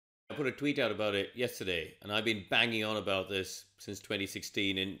put a tweet out about it yesterday, and I've been banging on about this since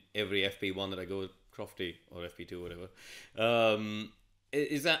 2016 in every FP1 that I go with Crofty or FP2, whatever.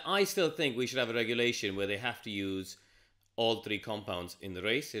 Is that I still think we should have a regulation where they have to use all three compounds in the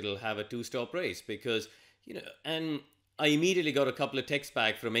race. It'll have a two-stop race because, and I immediately got a couple of texts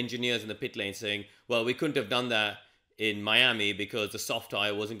back from engineers in the pit lane saying, well, we couldn't have done that in Miami because the soft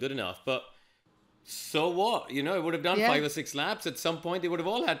tyre wasn't good enough. But so what? It would have done 5 or 6 laps. At some point, they would have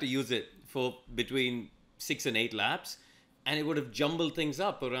all had to use it for between 6 and 8 laps, and it would have jumbled things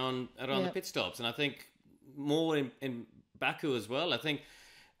up around the pit stops. And I think more in Baku as well.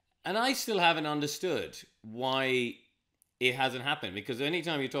 And I still haven't understood why it hasn't happened, because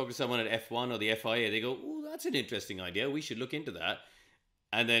anytime you talk to someone at F1 or the FIA, they go, oh, that's an interesting idea. We should look into that.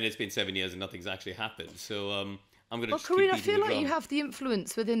 And then it's been 7 years and nothing's actually happened. So I'm going to Karun, I feel like you have the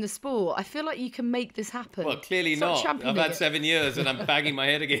influence within the sport. I feel like you can make this happen. Well, clearly not. I've had 7 years and I'm banging my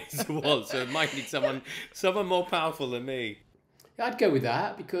head against the wall. So it might need someone more powerful than me. I'd go with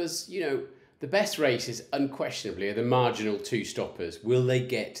that because, the best races unquestionably are the marginal 2 stoppers. Will they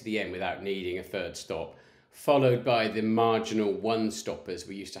get to the end without needing a third stop? Followed by the marginal 1 stoppers.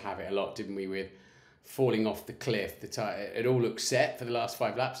 We used to have it a lot, didn't we, with falling off the cliff. It all looked set for the last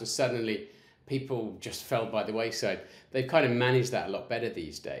 5 laps and suddenly people just fell by the wayside. They've kind of managed that a lot better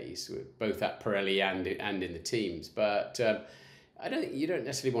these days, both at Pirelli and in the teams. But you don't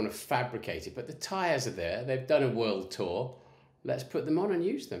necessarily want to fabricate it, but the tyres are there. They've done a world tour. Let's put them on and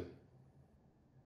use them.